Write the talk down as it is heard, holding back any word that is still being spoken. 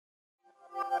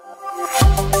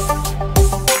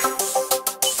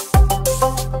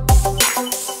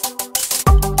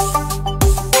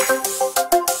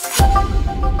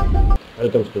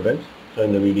Welcome students. So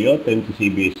in the video 10th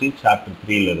CBSE chapter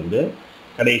 3 ல இருந்து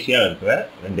கடைசியா இருக்கிற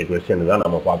ரெண்டு क्वेश्चन தான்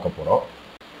நாம பார்க்க போறோம்.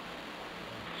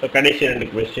 So கடைசி ரெண்டு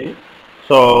क्वेश्चन.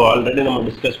 So ஆல்ரெடி நம்ம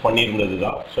டிஸ்கஸ் பண்ணியிருந்தது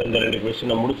தான். So இந்த ரெண்டு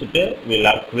क्वेश्चन முடிச்சிட்டு we'll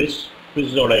have quiz.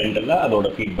 Quiz ஓட எண்ட்ல அதோட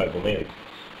ஃபீட்பேக்குமே இருக்கு.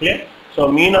 Clear? So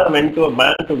Meena went to a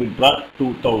bank to withdraw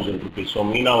 2000 rupees. So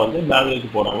Meena வந்து பேங்க்குக்கு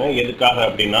போறாங்க. எதுக்காக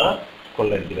அப்படினா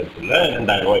கொள்ளடிக்கிறதுல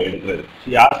 2000 ரூபாய் எடுக்கிறது.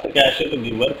 She asked the cashier to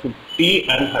give her 50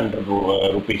 and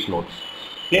 100 rupees notes.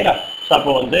 Clear? So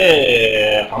அப்போ வந்து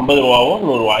 50 ரூபாயும்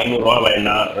 100 500 ரூபாய்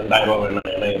வேண்டாம் 2000 ரூபாய் வேண்டாம்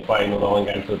ஏன்னா எப்போ 500 ரூபாய்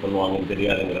கேன்சல் பண்ணுவாங்கன்னு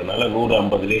தெரியாதுங்கிறதுனால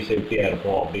 150லேயே சேஃப்டியா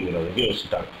இருக்கும் அப்படிங்கிறதுக்கு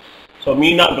யோசிச்சிட்டாங்க. ஸோ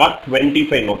மீனா காட்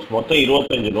 25 நோட்ஸ் மொத்தம்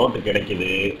 25 நோட்டு கிடைக்குது.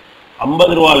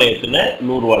 50 ரூபாயில் எத்தனை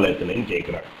 100 ரூபாயில் எத்தனைன்னு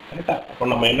கேட்குறாங்க. கரெக்டா? அப்போ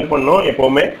நம்ம என்ன பண்ணோம்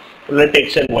எப்போவுமே let x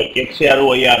and y, x யாரு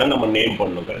y யாரு நம்ம நேம்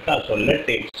பண்ணணும். கரெக்டா? So let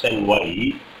x and y,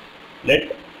 let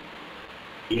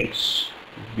x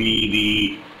be the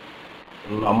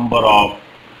number of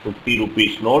 50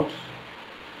 rupees notes,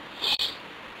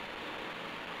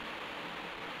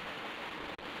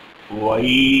 y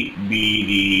be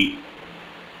the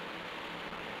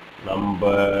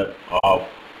number of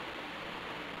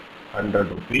 100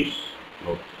 rupees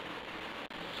notes.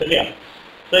 சரியா?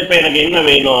 ஸோ இப்போ எனக்கு என்ன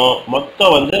வேணும்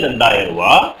மொத்தம் வந்து 2000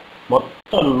 ரூபா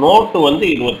மொத்த நோட்டு வந்து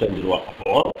 25 ரூபா.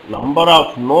 அப்போ நம்பர்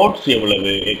ஆஃப் நோட்ஸ்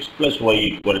எவ்வளவு X plus Y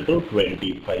equal to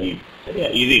 25. சரியா?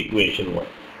 இது இக்குவேஷன் 1.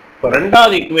 இப்போ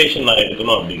ரெண்டாவது இக்குவேஷன் நான்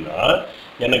எடுக்கணும் அப்படின்னா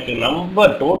எனக்கு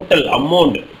நம்பர் டோட்டல்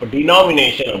அமௌண்ட் இப்போ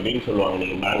டினாமினேஷன் அப்படின்னு சொல்லுவாங்க.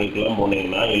 நீங்கள் பேங்க்குலாம்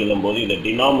போனீங்கன்னா எழுதும்போது இதை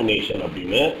டினாமினேஷன்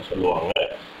அப்படின்னு சொல்லுவாங்க.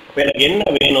 இப்போ எனக்கு என்ன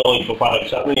வேணும் இப்போ ஃபார்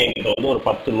எக்ஸாம்பிள் என்கிட்ட வந்து ஒரு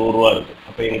 10 100 ரூபா இருக்குது.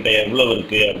 அப்போ என்கிட்ட எவ்வளோ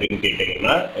இருக்குது அப்படின்னு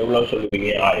கேட்டிங்கன்னா எவ்வளோ சொல்லுவீங்க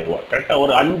 1000 ரூபா. கரெக்டாக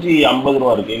ஒரு 5 50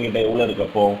 ரூபா இருக்குது. என்கிட்ட எவ்வளோ இருக்கு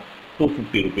அப்போ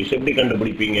 250 ருபீஸ். எப்படி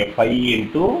கண்டுபிடிப்பீங்க 5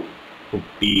 into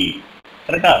 50.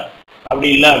 கரெக்டா? அப்படி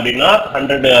இல்லை அப்படின்னா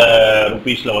 100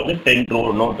 ருபீஸில் வந்து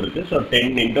 10 நோட் இருக்குது. So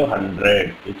 10 into 100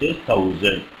 which is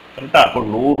 1000. கரெக்டாக? அப்போ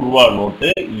 100 ரூபா நோட்டு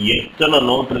எத்தனை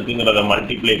நோட் இருக்குங்கிறத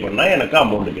மல்டிப்ளை பண்ணால் எனக்கு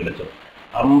அமௌண்ட் கிடைச்சிடும்.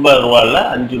 50 ரூபாயில்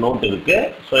 5 நோட் இருக்கு.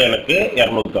 ஸோ எனக்கு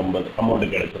 250 அமௌண்ட்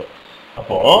கிடைச்சிடும்.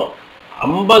 அப்போ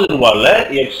 50 ரூபாயில்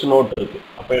எக்ஸ் நோட் இருக்கு.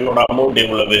 அப்போ என்னோட அமௌண்ட்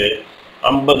எவ்வளவு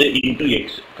 50 into x.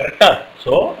 கரெக்டா?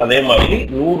 ஸோ அதே மாதிரி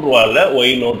 100 ரூபாயில்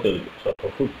ஒய் நோட் இருக்கு. So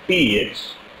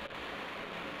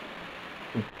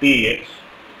 50x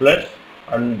plus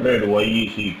 100y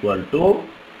is equal to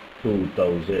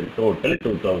 2000. Total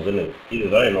 2000 இருக்கு.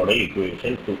 இதுதான் என்னோட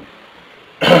ஈக்குவேஷன் 2.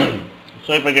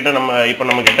 ஸோ இப்போ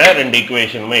நம்ம கிட்ட ரெண்டு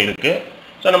ஈக்குவேஷனுமே இருக்குது.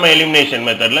 ஸோ நம்ம எலிமினேஷன்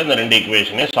மெத்தடில் இந்த ரெண்டு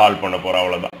ஈக்குவேஷனே சால்வ் பண்ண போகிறோம்.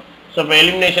 அவ்வளோதான். ஸோ இப்போ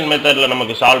எலிமினேஷன் மெத்தடில்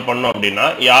நமக்கு சால்வ் பண்ணோம் அப்படின்னா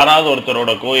யாராவது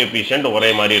ஒருத்தரோட கோஎஃபிஷியன்ட் ஒரே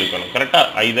மாதிரி இருக்கணும். கரெக்டாக?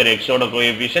 ஐதர் எக்ஸோட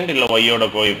கோஎஃபிஷியன்ட் இல்லை ஒய்யோட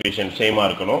கோஎஃபிஷியன்ட் சேமாக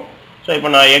இருக்கணும். ஸோ இப்போ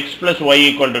நான் X plus Y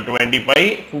equal to 25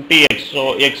 50x. So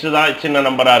X தான் சின்ன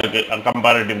நம்பராக இருக்குது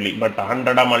கம்பேரிட்டிவ்லி. பட்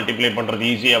 100 மல்டிப்ளை பண்ணுறது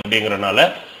ஈஸி அப்படிங்கிறனால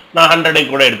நான் 100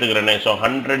 கூட எடுத்துக்கிறேனே. So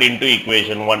 100 into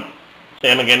equation 1. ஸோ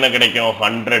எனக்கு என்ன கிடைக்கும்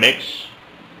 100x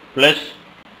plus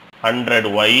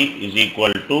 100y is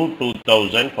equal to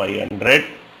 2500.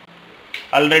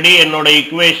 Already என்னோட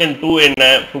equation 2 என்ன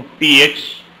 50x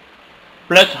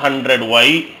plus 100y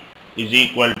is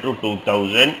equal to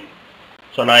 2000.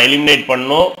 So நான் எலிமினேட்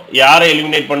பண்ணோம். யாரை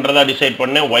எலிமினேட் பண்ணுறதா டிசைட்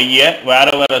பண்ணேன் ஒய்யை.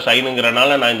 வேறு வேறு சைனுங்கிறனால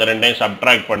நான் இந்த ரெண்டையும்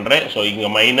சப்ட்ராக்ட் பண்ணுறேன். ஸோ இங்கே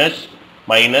மைனஸ்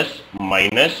மைனஸ்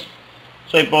மைனஸ்.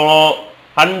 ஸோ இப்போ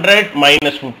 100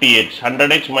 minus 50x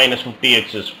 100x minus 50x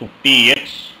is 50x.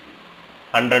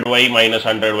 100y minus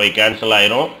 100y cancel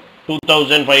ஆயிரும்.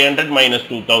 2500 minus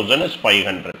 2000 is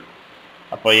 500.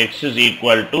 அப்போ x is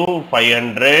equal to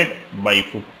 500 by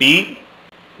 50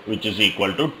 which is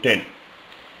equal to 10.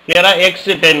 Clear? x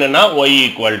 10 னா y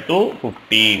equal to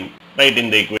 15. ரைட்?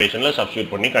 இந்த ஈக்குவேஷனில்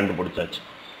substitute பண்ணி கண்டுபிடிச்சாச்சு.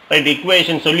 Right?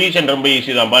 Equation solution ரொம்ப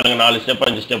easy தான். பாருங்க 4 ஸ்டெப்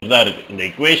 5 ஸ்டெப் தான் இருக்குது. இந்த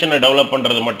ஈக்குவேஷனை டெவலப்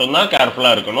பண்ணுறது மட்டும்தான்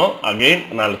கேர்ஃபுல்லாக இருக்கணும். அகெயின்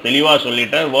நான் தெளிவாக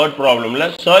சொல்லிட்டேன். Word ப்ராப்ளமில்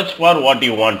search for what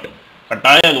you want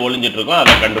கட்டாயம் அது ஒளிஞ்சிட்டு இருக்கும்.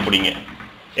 அதை கண்டுபிடிங்க.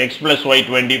 x plus y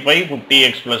 25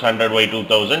 50x plus 100y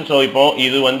 2000. So இப்போ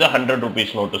இது வந்து 100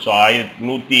 ருபீஸ் நோட்டு. ஸோ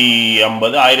 150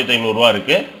 1500 ரூபா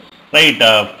இருக்கு. ரைட்?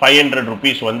 500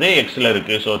 ருபீஸ் வந்து எக்ஸில்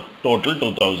இருக்கு. ஸோ டோட்டல்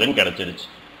 2000 கிடைச்சிருச்சு.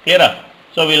 கிளியரா?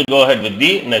 So will go head with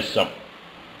the next sum.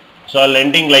 So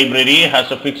landing library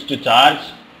has a fixed charge.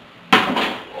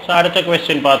 So அடுத்த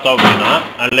கொஸ்டின் பார்த்தோம் அப்படின்னா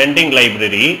லெண்டிங்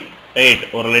லைப்ரரி ரைட்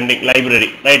ஒரு landing library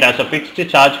right has a fixed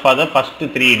charge for the first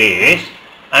 3 days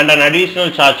and an additional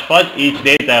charge for each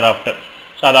day thereafter.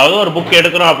 So அதாவது ஒரு book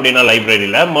எடுக்கிறோம் அப்படின்னா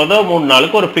லைப்ரரியில் மொதல் 3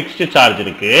 நாளுக்கு ஒரு ஃபிக்ஸ்டு சார்ஜ்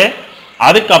இருக்குது.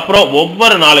 அதுக்கப்புறம்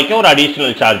ஒவ்வொரு நாளைக்கும் ஒரு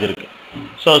அடிஷ்னல் சார்ஜ் இருக்குது.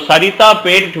 So Saritha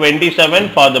paid 27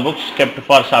 for the books kept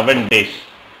for 7 days.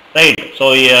 Right? So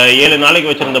 7 நாளைக்கு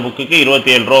வச்சிருந்த புக்குக்கு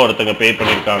 27 ரூபா ஒருத்தங்க பே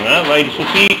பண்ணியிருக்காங்க. Right?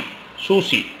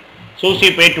 சூசி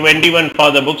Susie paid 21 for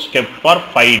the books kept for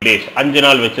 5 days. 5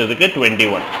 நாள் வெச்சதுக்கு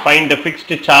 21. Find the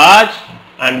fixed charge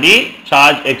and the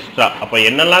charge extra. அப்ப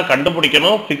என்னெல்லாம்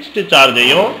கண்டுபிடிக்கணும்? fixed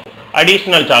charge-ஐயும்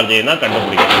additional charge-ஐயும் தான்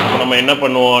கண்டுபிடிக்கணும். அப்ப நம்ம என்ன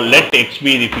பண்ணுவோம்? Let x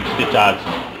be the fixed charge.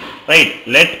 Right?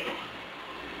 Let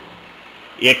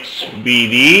x be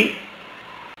the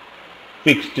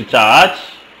fixed charge.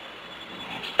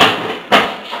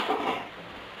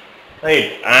 Right?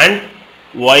 And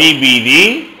y be the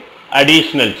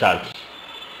additional charge.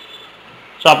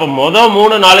 So அப்ப மொத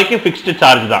 3 நாளைக்கு fixed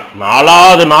charge தான்.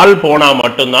 நாலாவது நாள் போனா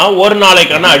மட்டும் தான் ஒரு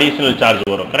நாளைக்கான additional charge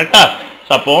வரும். கரெக்ட்டா?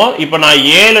 சோ அப்போ இப்போ நான்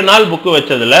 7 நாள் புக்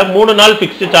வெச்சதுல 3 நாள்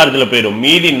fixed chargeல போய்டும்.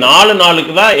 மீதி 4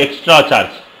 நாளுக்கு தான் extra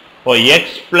charge. இப்போ x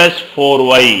plus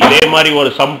 4y இதே மாதிரி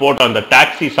ஒரு sum போட்டோம், அந்த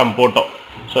taxi sum போட்டோம்.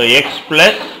 So x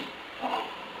plus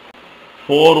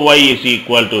 4y is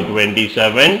equal to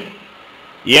 27.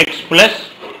 x plus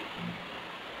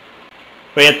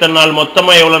இப்போ எத்தனை நாள்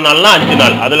மொத்தமா எவ்வளவு நாள்னா 5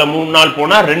 நாள். அதுல 3 நாள்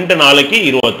போனா 2 நாளைக்கு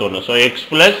 21. So x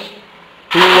plus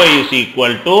 2y is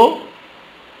equal to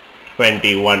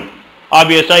 21.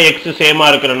 Obviously x சேமா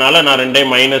இருக்கறனால நான்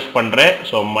ரெண்டையும் மைனஸ் பண்றேன்.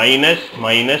 So minus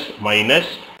minus minus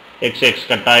x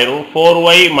cut ஆயிரும்.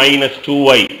 4y minus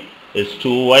 2y is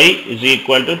 2y is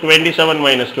equal to 27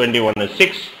 minus 21 is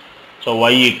 6. So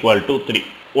y equal to 3.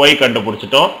 y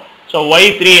கண்டுபிடிச்சிட்டோம். So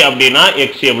y3 அப்படினா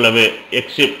x எவ்வளவு?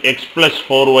 x plus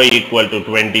 4y equal to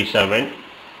 27.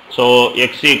 So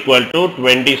x equal to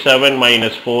 27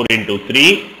 minus 4 into 3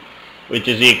 which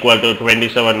is equal to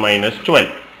 27 minus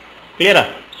 12. Clear?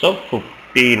 So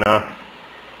 15.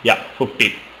 Yeah,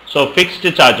 15. So fixed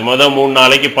charge மொத 3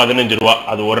 நாளைக்கு 15 ரூபாய்.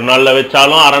 அது ஒரு நாள்ல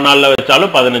வெச்சாலும் அரை நாள்ல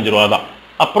வெச்சாலும் 15 ரூபாய் தான்.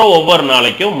 அப்புறம் ஒவ்வொரு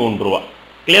நாளைக்கும் 3 ரூபாய்.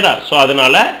 Clear? So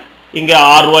அதனால இங்க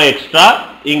 6 ரூபாய் எக்ஸ்ட்ரா,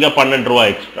 இங்க 12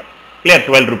 ரூபாய் extra. Clear?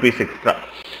 12 rupees extra.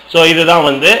 So இதுதான்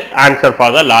வந்து answer for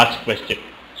the last question.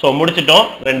 So முடிச்சிட்டோம்.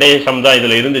 ரெண்டே சம் தான்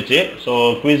இதுல இருந்துச்சு. So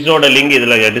quiz ஓட லிங்க்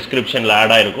இதுல descriptionல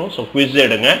ஆட் ஆயிருக்கும். So quiz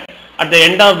எடுங்க. At the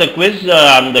end of the quiz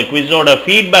அந்த quiz ஓட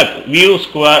feedback view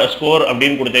score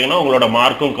அப்படினு கொடுத்தீங்கன்னா உங்களோட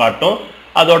மார்க்கும் காட்டும்.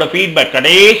 அதோட feedback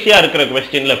கடைசியா இருக்கிற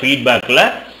questionல feedbackல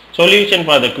solution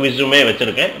for the quizமே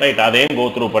வச்சிருக்கேன். ரைட், அதையும் go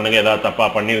through பண்ணுங்க. ஏதாவது தப்பா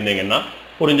பண்ணிருந்தீங்கன்னா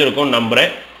புரிஞ்சிருக்கும்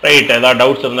நம்புறேன். ரைட், ஏதாவது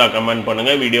டவுட்ஸ் இருந்தா கமெண்ட்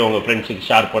பண்ணுங்க. வீடியோ உங்க ஃப்ரெண்ட்ஸ்க்கு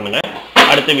ஷேர் பண்ணுங்க.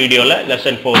 அடுத்த வீடியோல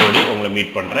லெசன் 4 ஓடி உங்களை மீட்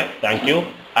பண்றேன். Thank you.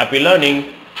 Happy learning.